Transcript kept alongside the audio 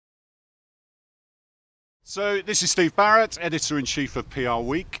So this is Steve Barrett, Editor-in-Chief of PR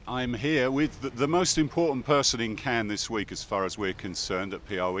Week. I'm here with the most important person in Cannes this week as far as we're concerned at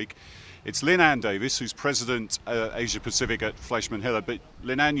PR Week. It's Lynne Davis, who's President Asia Pacific at Fleishman Hillard. But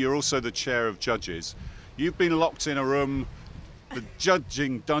Lynne, you're also the Chair of Judges. You've been locked in a room, the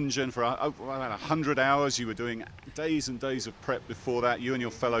judging dungeon, for about 100 hours. You were doing days and days of prep before that, you and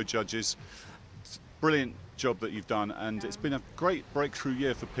your fellow judges. Brilliant job that you've done, and it's been a great breakthrough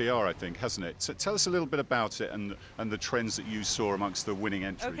year for PR, I think, hasn't it? So tell us a little bit about it and the trends that you saw amongst the winning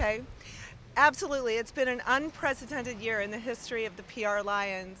entries. Okay, absolutely. It's been an unprecedented year in the history of the PR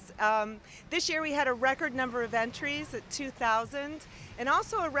Lions. This year we had a record number of entries at 2,000, and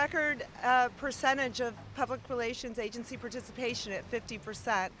also a record percentage of public relations agency participation at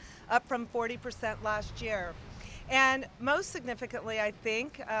 50%, up from 40% last year. And most significantly, I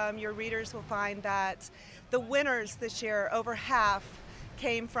think, your readers will find that the winners this year, over half,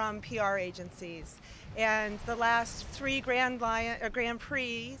 came from PR agencies. And the last three Grand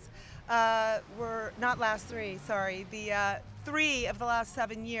Prix were, not last three, sorry, the 3 of the last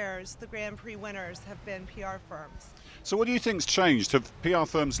 7 years, the Grand Prix winners have been PR firms. So what do you think's changed? Have PR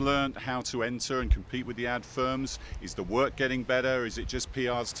firms learned how to enter and compete with the ad firms? Is the work getting better? Is it just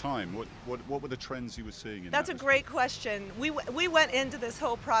PR's time? What were the trends you were seeing in That's that a great question. We went into this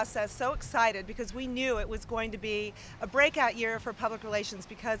whole process so excited because we knew it was going to be a breakout year for public relations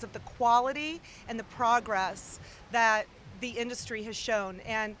because of the quality and the progress that the industry has shown.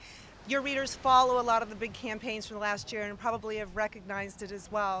 And your readers follow a lot of the big campaigns from the last year and probably have recognized it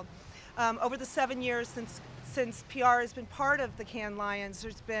as well. Over the 7 years since PR has been part of the Cannes Lions,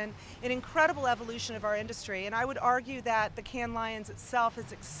 there's been an incredible evolution of our industry, and I would argue that the Cannes Lions itself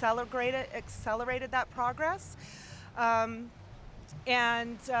has accelerated that progress.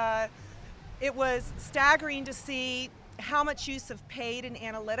 It was staggering to see how much use of paid in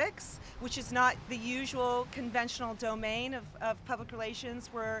analytics, which is not the usual conventional domain of public relations,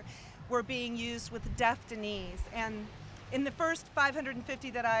 were being used with deft ease. And in the first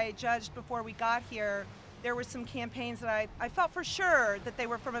 550 that I judged before we got here, there were some campaigns that I felt for sure that they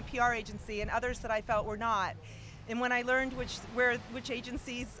were from a PR agency, and others that I felt were not. And when I learned which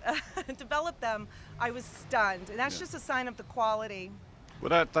agencies developed them, I was stunned. And that's just a sign of the quality.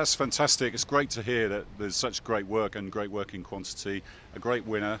 Well, that's fantastic. It's great to hear that there's such great work and great work in quantity, a great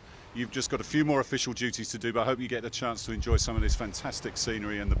winner. You've just got a few more official duties to do, but I hope you get the chance to enjoy some of this fantastic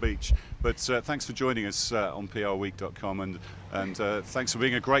scenery and the beach. But thanks for joining us on prweek.com, and thanks for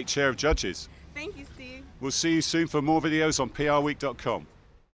being a great Chair of Judges. Thank you, Steve. We'll see you soon for more videos on prweek.com.